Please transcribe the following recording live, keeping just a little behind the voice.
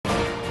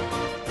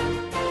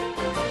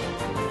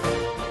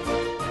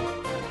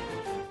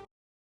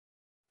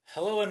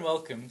Hello and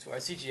welcome to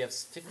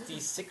RCGF's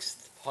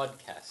 56th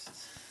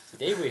podcast.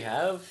 Today we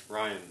have...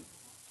 Ryan.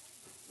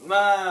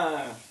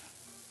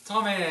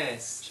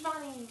 Thomas.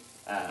 Shivani.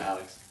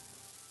 Alex.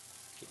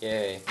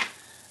 Yay.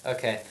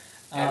 Okay.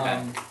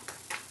 And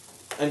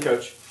And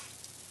Coach.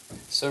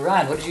 So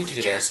Ryan, what did you do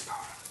today?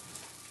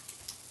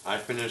 I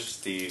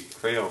finished the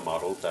Creo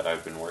model that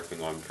I've been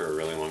working on for a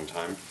really long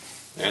time,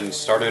 and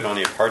started on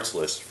a parts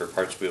list for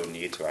parts we will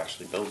need to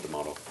actually build the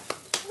model.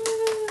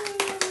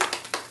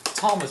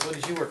 Thomas, what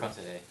did you work on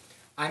today?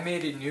 I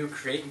made a new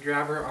crate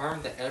grabber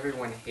arm that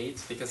everyone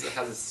hates because it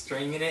has a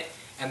string in it,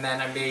 and then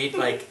I made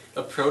like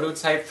a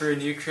prototype for a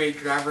new crate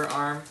grabber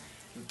arm,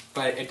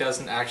 but it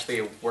doesn't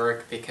actually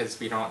work because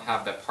we don't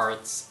have the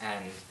parts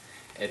and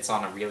it's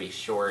on a really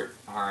short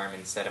arm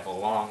instead of a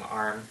long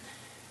arm.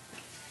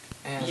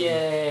 And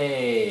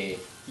Yay!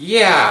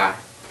 yeah!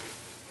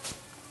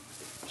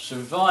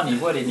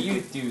 Shivani, what did you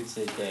do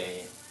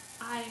today?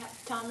 I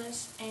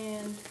Thomas,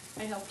 and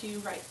I helped you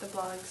write the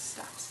blog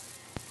stats.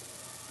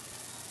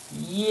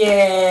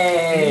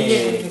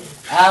 Yay!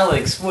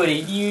 Alex, what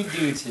did you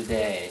do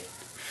today?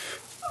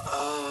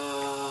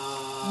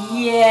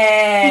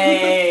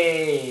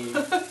 Yay!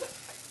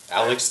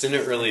 Alex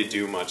didn't really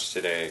do much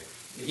today.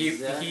 He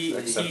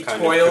Except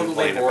kind of toiled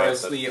complain about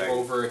laboriously the thing.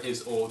 over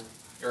his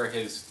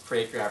his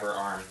crate grabber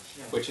arm,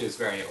 which is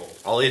very old.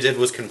 All he did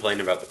was complain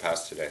about the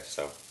past today,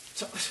 so.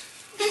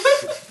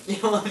 You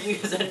know, if you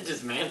guys hadn't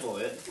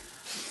dismantled it.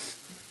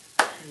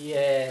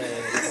 Yay!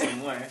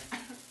 Somewhere.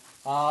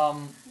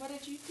 What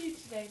did you do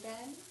today,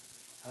 Ben?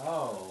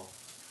 Oh.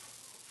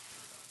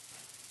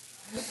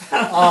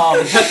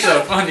 That's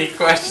a funny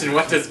question.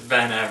 What does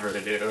Ben ever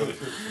do?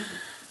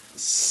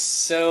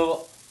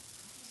 So,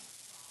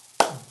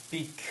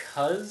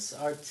 because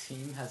our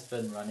team has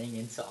been running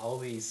into all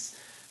these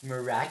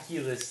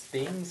miraculous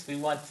things we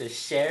want to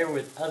share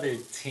with other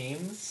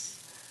teams,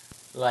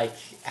 like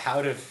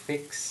how to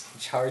fix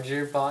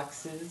charger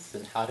boxes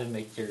and how to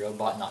make your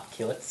robot not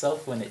kill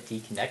itself when it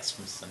deconnects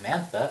from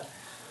Samantha,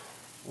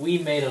 we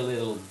made a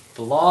little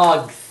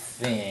blog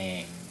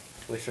thing,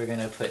 which we're going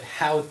to put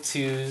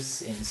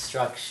how-tos,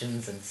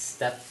 instructions, and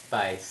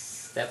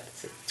step-by-step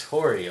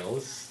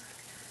tutorials.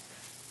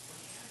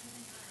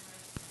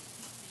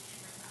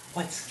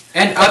 What?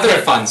 And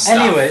other fun stuff.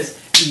 Anyways,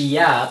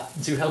 yeah,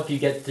 to help you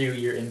get through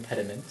your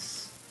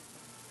impediments,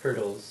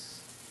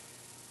 hurdles,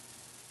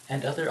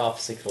 and other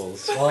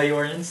obstacles while you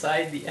are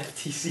inside the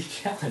FTC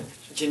challenge.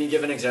 Can you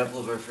give an example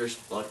of our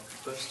first blog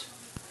post?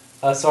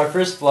 So our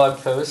first blog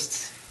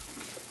post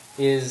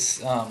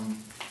is our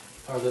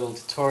little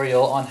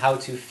tutorial on how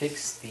to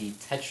fix the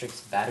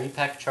Tetrix battery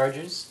pack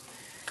chargers,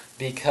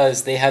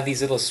 because they have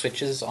these little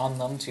switches on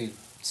them to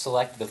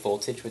select the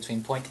voltage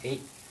between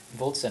 0.8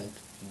 volts and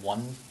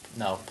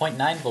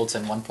 0.9 volts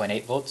and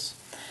 1.8 volts.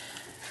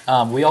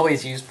 We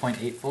always use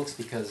 0.8 volts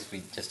because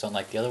we just don't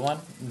like the other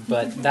one,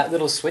 but that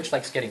little switch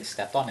likes getting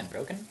stepped on and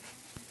broken.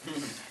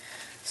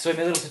 So we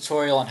made a little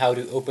tutorial on how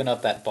to open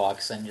up that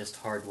box and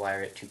just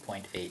hardwire it to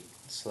 0.8,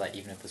 so that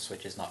even if the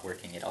switch is not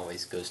working, it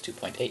always goes to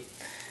 0.8.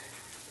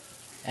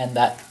 And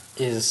that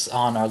is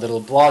on our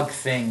little blog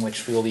thing,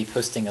 which we will be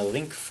posting a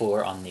link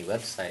for on the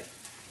website.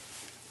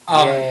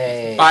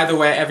 Yay. By the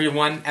way,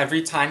 everyone,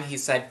 every time he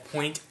said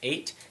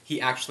 0.8,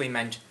 he actually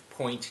meant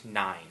 0.9.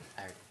 I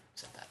already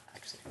said that,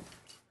 actually.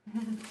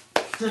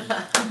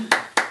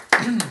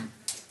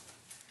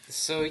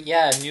 So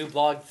yeah, new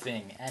blog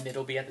thing, and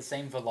it'll be at the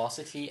same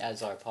velocity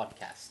as our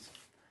podcast.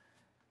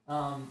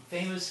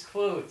 Famous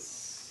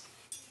quotes.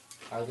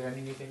 Are there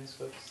any new famous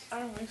quotes? I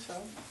don't think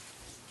so.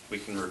 We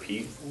can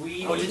repeat.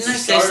 We Oh, need didn't to I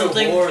say start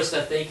something? a war so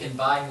that they can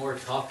buy more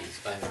copies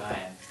by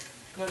Ryan.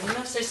 No, didn't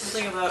I say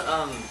something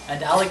about,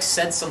 And Alex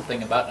said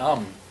something about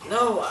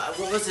No,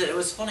 what was it? It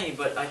was funny,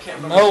 but I can't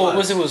remember No,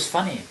 what it was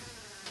funny.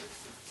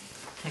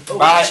 Oh,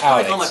 Bye, I should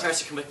probably call my Alex. parents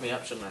to come pick me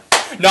up, shouldn't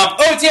I? Nom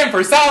OTM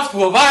for South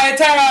Will Buy a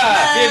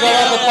Terra! Viva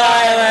la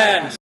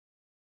Island!